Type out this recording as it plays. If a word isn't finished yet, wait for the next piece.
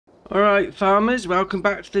Alright farmers, welcome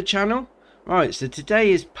back to the channel. Right, so today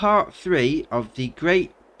is part 3 of the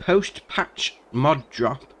great post-patch mod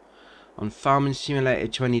drop on Farming Simulator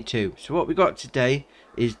 22. So what we got today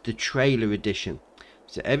is the trailer edition.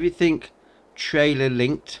 So everything trailer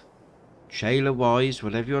linked, trailer wise,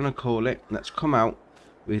 whatever you want to call it, that's come out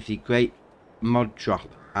with the great mod drop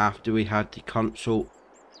after we had the console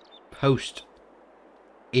post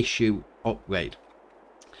issue upgrade.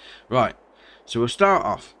 Right, so we'll start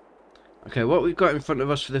off. Okay, what we've got in front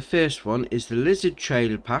of us for the first one is the Lizard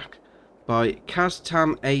Trailer Pack by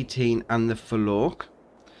Kaztam18 and the Falork.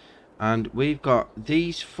 And we've got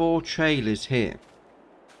these 4 trailers here.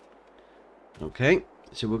 Okay,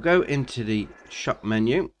 so we'll go into the shop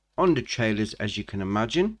menu, under trailers as you can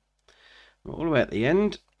imagine. All the way at the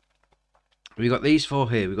end, we've got these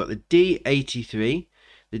 4 here. We've got the D83,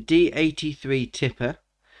 the D83 tipper,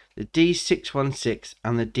 the D616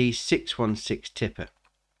 and the D616 tipper.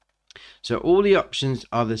 So all the options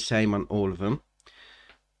are the same on all of them.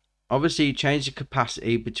 Obviously you change the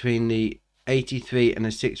capacity between the 83 and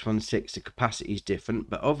the 616, the capacity is different,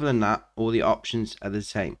 but other than that all the options are the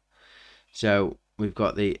same. So we've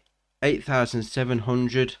got the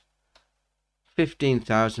 8,700,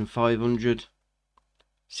 15,500,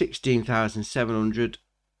 16,700,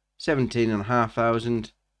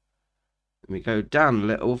 17,500. We go down a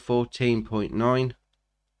little, 14.9,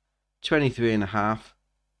 23.5,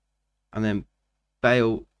 and then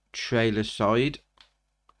bale trailer side,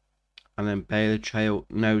 and then bale trail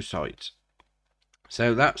no sides.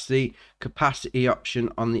 So that's the capacity option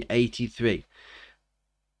on the 83.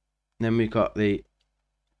 Then we've got the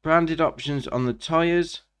branded options on the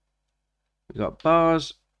tires. We've got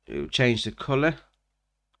bars, it will change the colour.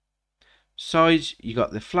 Sides, you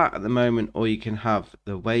got the flat at the moment, or you can have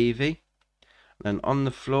the wavy. Then on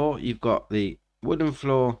the floor, you've got the wooden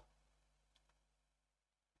floor.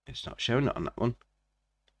 It's not showing it on that one.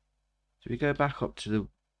 So we go back up to the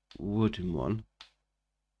wooden one,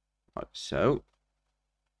 like so.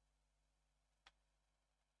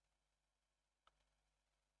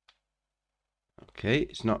 Okay,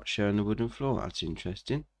 it's not showing the wooden floor. That's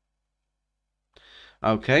interesting.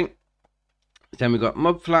 Okay, then we've got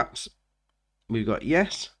mud flats. We've got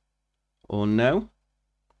yes or no.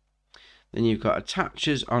 Then you've got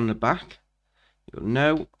attachers on the back. You've got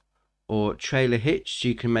no or trailer hitch, so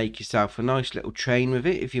you can make yourself a nice little train with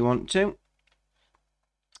it if you want to.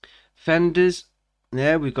 Fenders,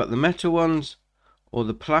 there we've got the metal ones or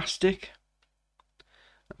the plastic.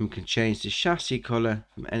 And we can change the chassis colour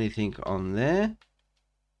from anything on there.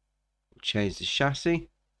 Change the chassis.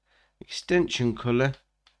 Extension colour,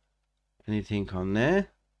 anything on there.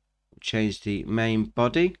 Change the main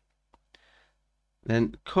body.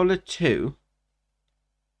 Then colour 2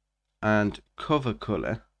 and cover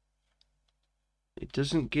colour. It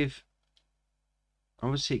doesn't give,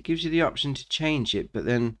 obviously it gives you the option to change it, but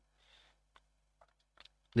then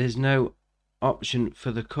there's no option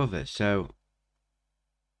for the cover. So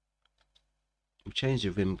we'll change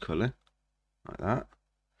the rim colour like that.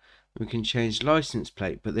 We can change license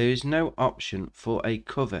plate, but there is no option for a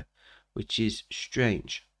cover, which is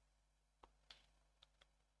strange.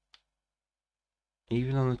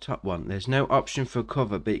 Even on the top one, there's no option for a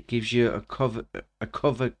cover, but it gives you a cover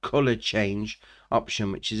color change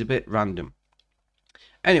option, which is a bit random.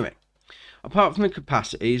 Anyway, apart from the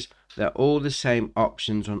capacities, they're all the same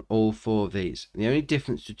options on all 4 of these. The only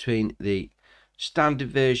difference between the standard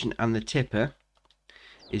version and the tipper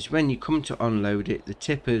is when you come to unload it, the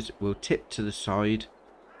tippers will tip to the side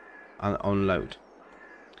and unload.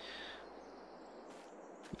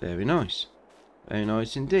 Very nice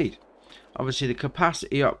indeed. Obviously the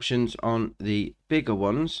capacity options on the bigger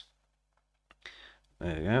ones,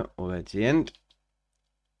 there we go, all the way to the end.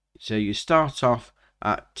 So you start off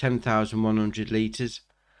at 10,100 litres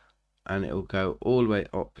and it will go all the way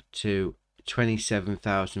up to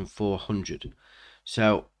 27,400.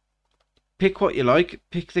 So pick what you like,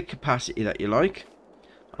 pick the capacity that you like.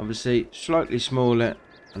 Obviously slightly smaller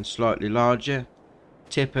and slightly larger,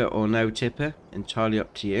 tipper or no tipper, entirely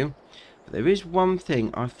up to you. There is one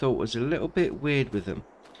thing I thought was a little bit weird with them,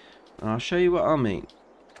 and I'll show you what I mean.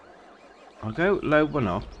 I'll go load one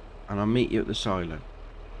up and I'll meet you at the silo.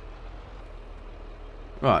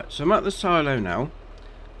 Right, so I'm at the silo now.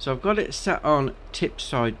 So I've got it set on tip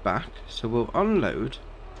side back, so we'll unload,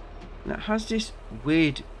 and it has this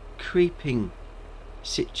weird creeping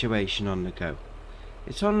situation on the go.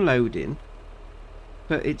 It's unloading,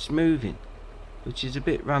 but it's moving, which is a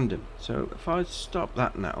bit random. So if I stop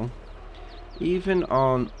that now, even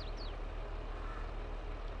on,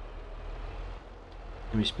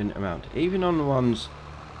 let me spin it around, even on the ones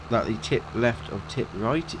that they tip left or tip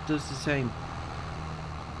right, it does the same.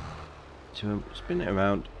 So spin it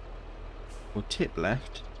around, or tip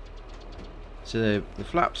left. So the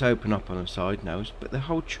flaps open up on the side nose, but the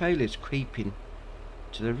whole trailer's creeping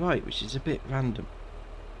to the right, which is a bit random.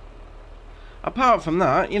 Apart from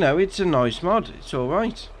that, you know, it's a nice mod. It's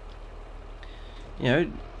alright. You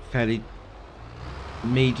know, fairly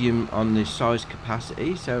medium on the size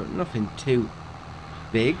capacity, so nothing too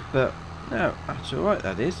big, but no, that's alright,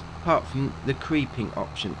 that is. Apart from the creeping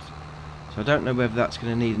options. So I don't know whether that's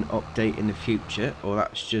going to need an update in the future, or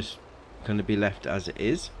that's just going to be left as it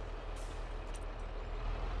is.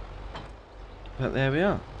 But there we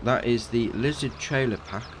are. That is the Lizard Trailer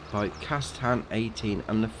Pack by Castan 18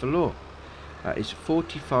 and the Floor. That is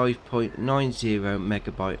 45.90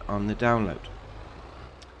 megabyte on the download.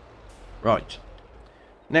 Right.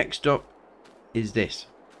 Next up is this.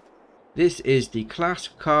 This is the Class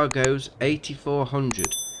Cargo's 8400.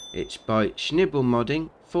 It's by Schnibble Modding,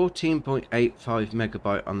 14.85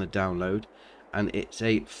 megabyte on the download, and it's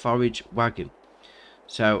a forage wagon.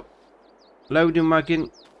 So, loading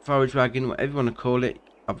wagon, forage wagon, whatever you want to call it.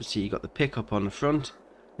 Obviously, you got the pickup on the front,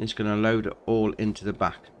 and it's going to load it all into the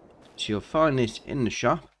back. So you'll find this in the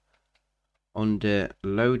shop under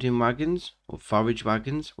loading wagons or forage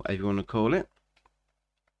wagons, whatever you want to call it.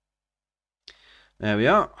 There we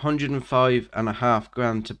are, 105.5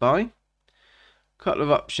 grand to buy. Couple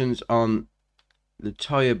of options on the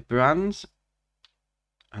tyre brands,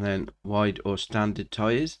 and then wide or standard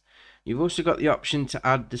tyres. You've also got the option to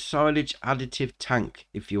add the silage additive tank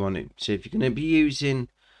if you want to. So if you're going to be using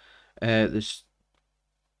this,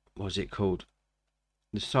 what's it called?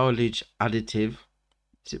 The silage additive,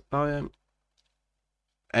 is it bio?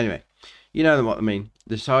 Anyway, you know what I mean.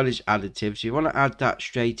 The silage additive. So you want to add that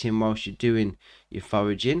straight in whilst you're doing your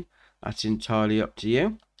foraging. That's entirely up to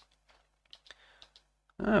you.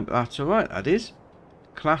 But that's alright, that is.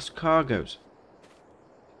 Class Cargoes.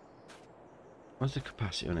 What's the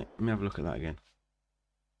capacity on it? Let me have a look at that again.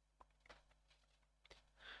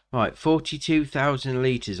 Right, 42,000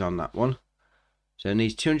 litres on that one. So it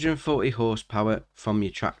needs 240 horsepower from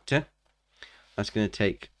your tractor. That's going to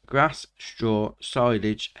take grass, straw,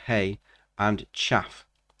 silage, hay and chaff.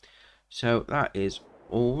 So that is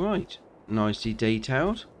alright. Nicely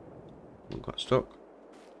detailed. Got stuck.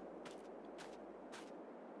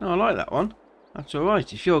 No, I like that one. That's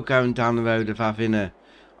alright. If you're going down the road of having a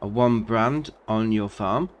one brand on your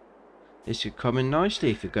farm, this could come in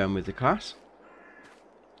nicely if you're going with the class.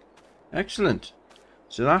 Excellent.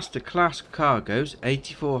 So that's the Class Cargo's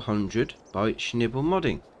 8400 by Schnibble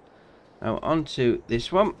Modding. Now on to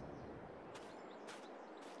this one.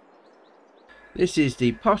 This is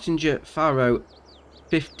the Pottinger Faro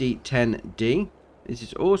 5010D. This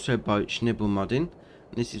is also by Schnibble Modding.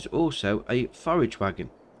 And this is also a forage wagon.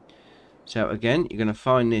 So again, you're going to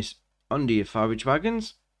find this under your forage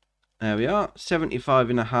wagons. There we are,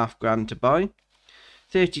 75.5 grand to buy,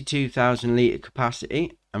 32,000 litre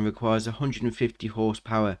capacity, and requires 150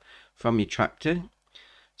 horsepower from your tractor.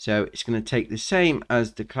 So it's going to take the same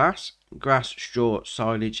as the class: grass, straw,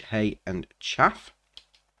 silage, hay and chaff.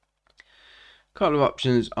 Couple of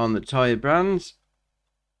options on the tyre brands,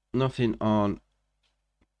 nothing on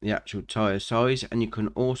the actual tyre size, and you can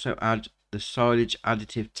also add the silage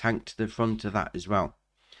additive tank to the front of that as well.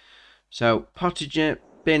 So Pottinger,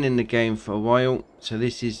 been in the game for a while, so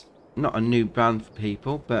this is not a new brand for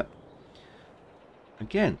people, but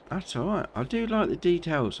again, that's alright. I do like the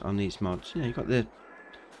details on these mods. You know, you've got the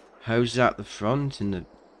hoses out the front and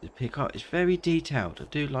the pickup. It's very detailed. I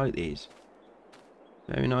do like these.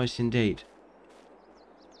 Very nice indeed.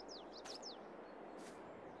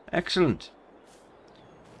 Excellent.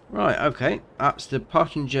 Right, okay. That's the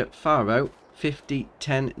Pottinger Faro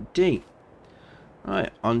 5010D.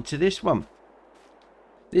 Right, on to this one.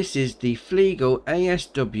 This is the Flegel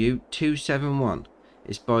ASW 271.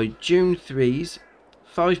 It's by June 3's,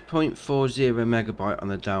 5.40 megabyte on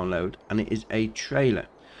the download, and it is a trailer,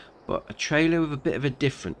 but a trailer with a bit of a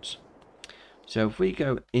difference. So if we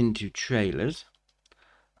go into trailers,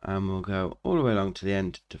 and we'll go all the way along to the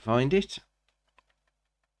end to find it.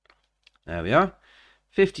 There we are.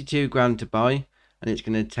 52 grand to buy, and it's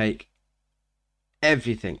going to take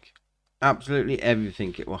everything. Absolutely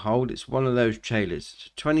everything it will hold. It's one of those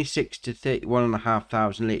trailers. 26 to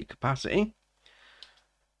 31,500 litre capacity.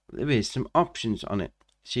 There is some options on it.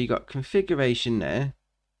 So you got configuration there.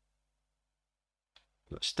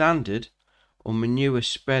 You've got standard or manure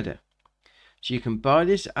spreader. So you can buy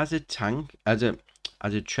this as a tank, as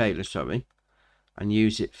a trailer, sorry, and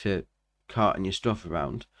use it for carting your stuff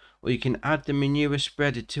around. Or you can add the manure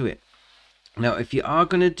spreader to it. Now, if you are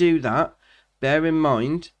going to do that, bear in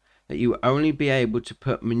mind that you will only be able to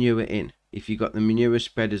put manure in if you got the manure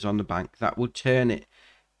spreaders on the bank. That will turn it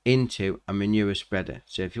into a manure spreader.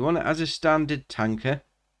 So if you want it as a standard trailer,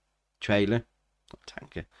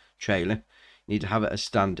 you need to have it as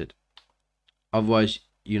standard. Otherwise,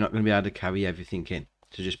 you're not going to be able to carry everything in.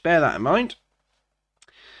 So just bear that in mind.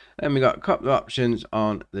 Then we got a couple of options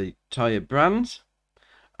on the tyre brands.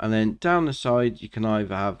 And then down the side, you can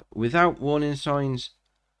either have without warning signs,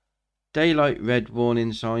 daylight red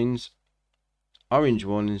warning signs, orange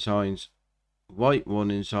warning signs, white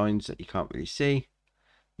warning signs that you can't really see,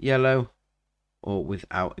 yellow, or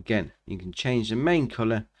without again. You can change the main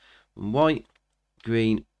colour from white,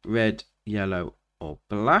 green, red, yellow, or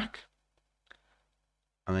black.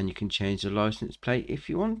 And then you can change the license plate if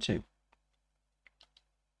you want to.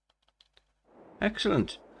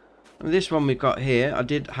 Excellent. And this one we've got here, I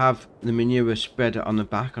did have the manure spreader on the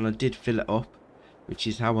back and I did fill it up, which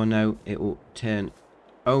is how I know it will turn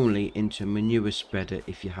only into a manure spreader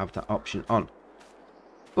if you have that option on.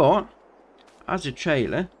 But as a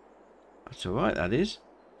trailer, that's alright, that is.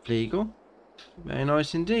 Flegel. Very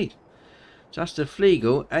nice indeed. So that's the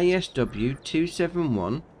Flegel ASW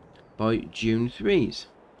 271 by June 3s.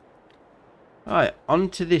 Alright, on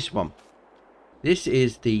to this one. This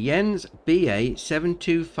is the Jens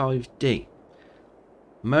BA725D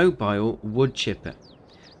mobile wood chipper.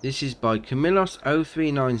 This is by Camillos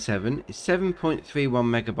 0397. It's 7.31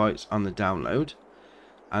 megabytes on the download,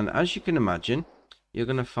 and as you can imagine, you're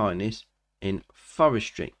going to find this in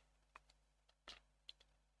forestry.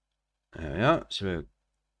 There we are. So we'll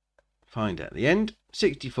find at the end.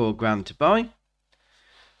 64 grand to buy.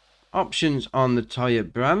 Options on the tyre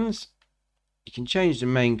brands. You can change the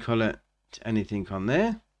main colour to anything on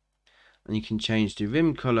there, and you can change the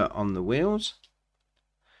rim colour on the wheels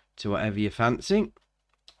to whatever you fancy.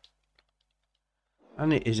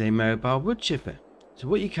 And it is a mobile wood chipper. So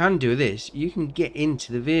what you can do with this, you can get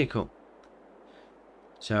into the vehicle.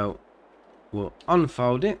 So we'll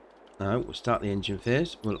unfold it. No, we'll start the engine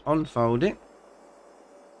first. We'll unfold it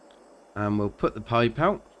and we'll put the pipe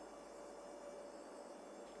out.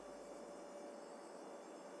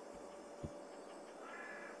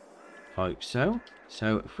 Like so.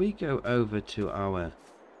 So if we go over to our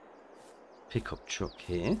pickup truck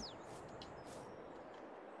here,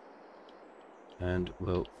 and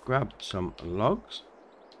we'll grab some logs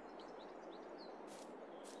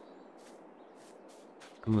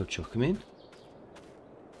and we'll chuck them in.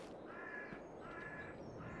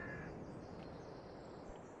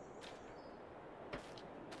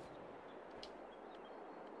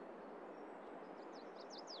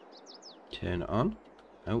 Turn it on.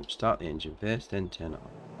 Oh, start the engine first, then turn it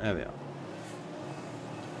on. There we are.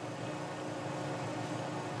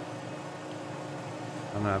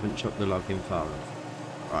 And I haven't chucked the log in far enough.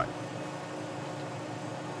 Right.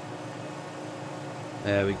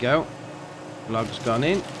 There we go. Log's gone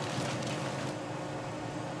in.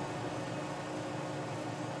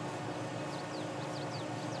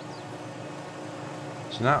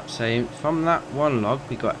 So now saying from that one log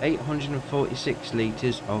we got 846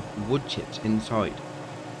 litres of wood chips inside.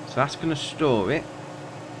 So that's going to store it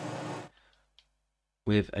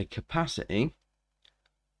with a capacity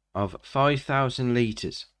of 5,000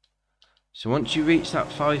 litres. So once you reach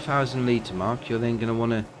that 5,000 litre mark, you're then going to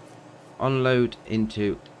want to unload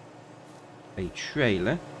into a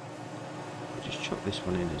trailer. I'll just chuck this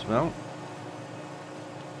one in as well.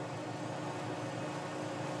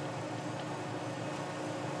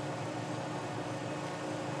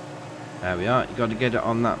 There we are. You've got to get it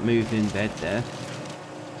on that moving bed there.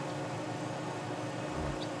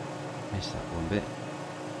 Missed that one bit.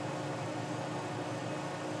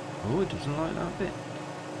 Oh, it doesn't like that bit.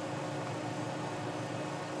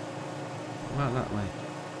 What about that way?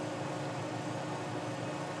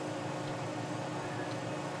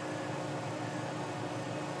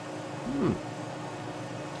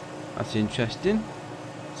 That's interesting.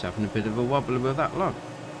 It's having a bit of a wobble with that log.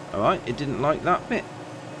 Alright, it didn't like that bit.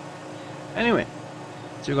 Anyway,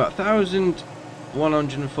 so we've got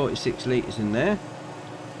 1,146 litres in there.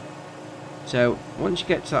 So once you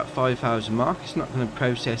get to that 5,000 mark, it's not going to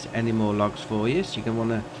process any more logs for you. So you're going to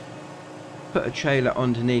want to put a trailer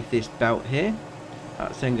underneath this belt here.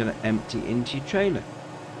 That's then going to empty into your trailer.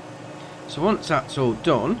 So once that's all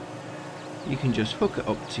done, you can just hook it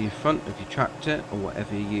up to your front of your tractor or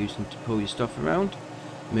whatever you're using to pull your stuff around.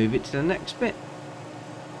 Move it to the next bit.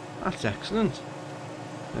 That's excellent.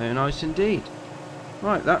 Very nice indeed.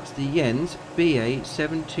 Right, that's the Jens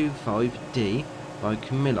BA725D by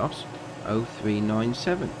Camillos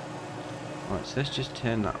 0397. Right, so let's just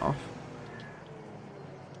turn that off.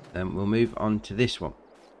 Then we'll move on to this one.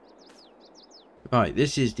 Right,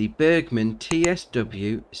 this is the Bergman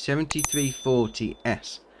TSW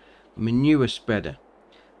 7340S manure spreader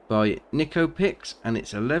by NicoPix, and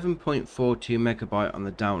it's 11.42 megabyte on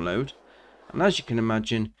the download, and as you can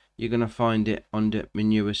imagine you're going to find it under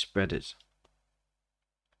manure spreaders.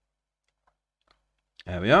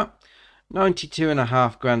 There we are.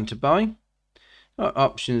 92.5 grand to buy. Got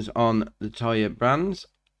options on the tyre brands,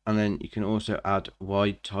 and then you can also add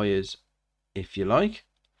wide tyres if you like.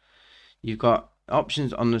 You've got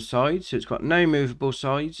options on the side, so it's got no movable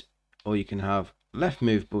sides, or you can have left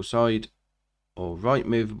movable side or right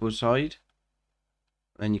movable side.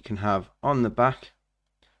 Then you can have on the back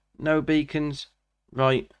no beacons,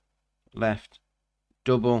 right, left,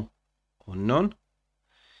 double or none.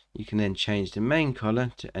 You can then change the main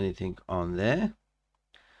colour to anything on there,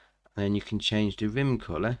 and then you can change the rim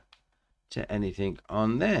colour to anything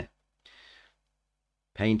on there,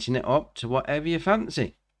 painting it up to whatever you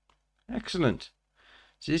fancy. Excellent.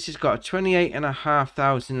 So this has got a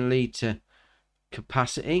 28,500 litre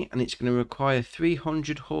capacity, and it's going to require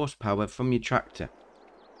 300 horsepower from your tractor.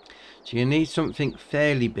 So you need something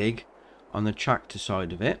fairly big on the tractor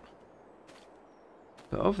side of it.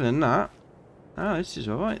 But other than that, this is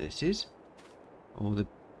alright. This is all the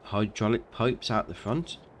hydraulic pipes out the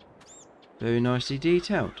front, very nicely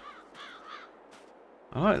detailed.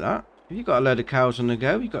 I like that. If you've got a load of cows on the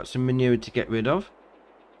go, you've got some manure to get rid of,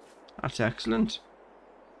 that's excellent.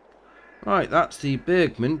 Right, that's the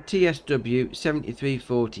Bergman TSW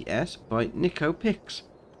 7340S by NicoPix.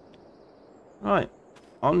 Right,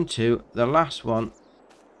 on to the last one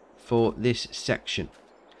for this section,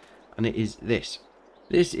 and it is this.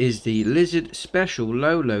 This is the Lizard Special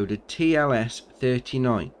Low Loader TLS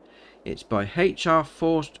 39. It's by HR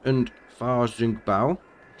Forst und Fahrzeugbau,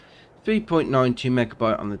 3.92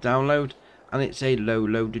 megabyte on the download, and it's a low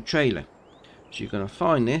loader trailer. So you're going to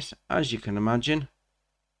find this, as you can imagine,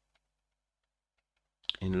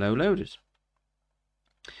 in low loaders.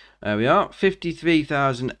 There we are,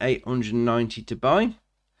 53,890 to buy.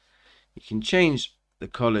 You can change the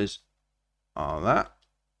colours on that.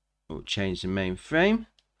 We'll change the main frame.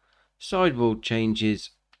 Sidewall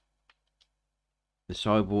changes the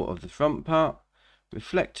sidewall of the front part.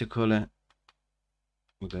 Reflector colour,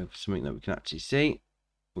 we'll go for something that we can actually see.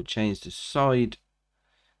 We'll change the side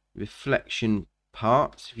reflection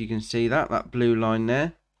parts, if you can see that blue line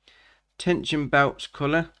there. Tension belts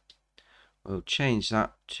colour, we'll change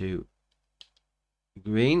that to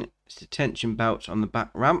green. It's the tension belts on the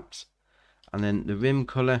back ramps. And then the rim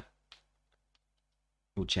colour,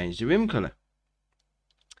 we'll change the rim colour.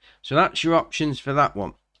 So that's your options for that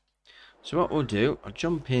one. So what we'll do, I'll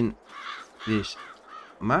jump in this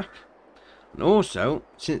Mac, and also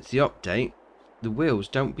since the update the wheels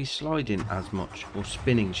don't be sliding as much, or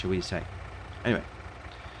spinning shall we say. Anyway,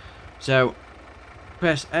 so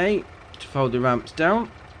press A to fold the ramps down.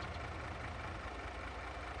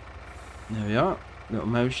 There we are, little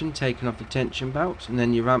motion taking off the tension belts, and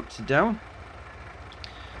then your ramps are down.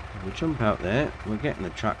 We'll jump out there, we'll get in the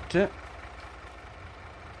tractor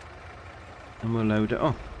and we'll load it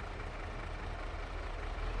up.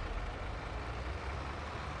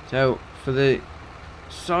 So for the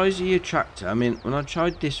size of your tractor, I mean, when I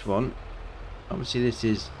tried this one, obviously this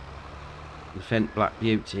is the Fendt Black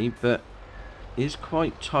Beauty, but it's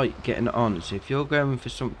quite tight getting it on. So if you're going for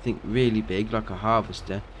something really big like a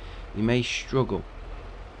harvester, you may struggle.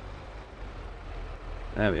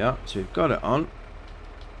 There we are, so we've got it on.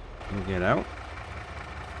 We'll get out.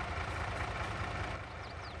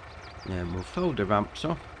 Then we'll fold the ramps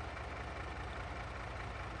off.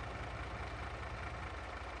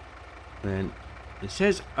 Then it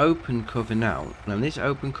says open cover now. Now this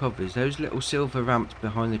open cover is those little silver ramps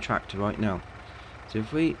behind the tractor right now. So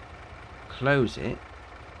if we close it,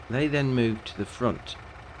 they then move to the front.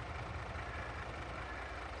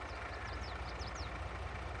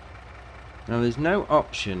 Now there's no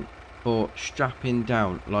option for strapping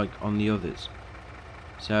down like on the others.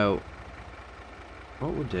 So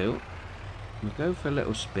what we'll do, we'll go for a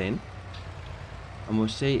little spin and we'll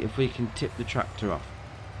see if we can tip the tractor off.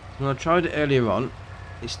 When I tried it earlier on,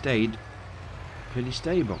 it stayed pretty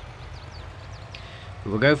stable. But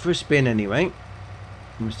we'll go for a spin anyway and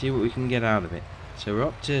we'll see what we can get out of it. So we're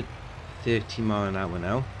up to 30 mile an hour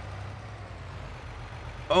now.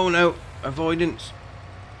 Oh no, avoidance.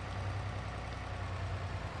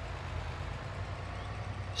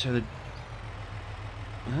 So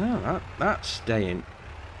that's staying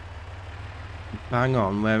bang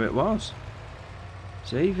on where it was.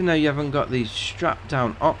 So even though you haven't got the strap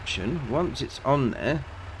down option, once it's on there,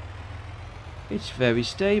 it's very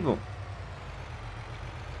stable.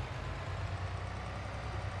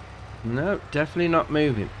 No, definitely not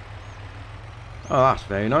moving. Oh, that's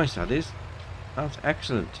very nice, that is. That's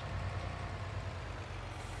excellent.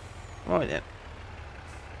 Right then.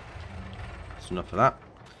 That's enough of that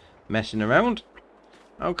messing around.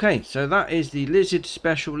 Okay, so that is the Lizard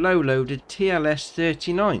Special Low-Loaded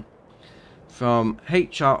TLS-39 from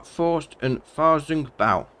HR Forst and Fahrzeug.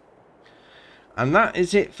 And that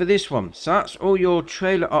is it for this one. So that's all your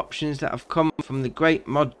trailer options that have come from the Great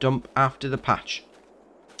Mod Dump after the patch.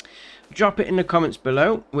 Drop it in the comments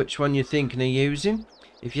below which one you're thinking of using.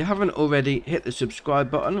 If you haven't already, hit the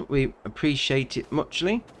subscribe button. We appreciate it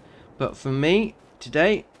muchly. But for me,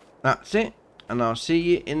 today, that's it. And I'll see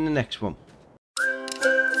you in the next one.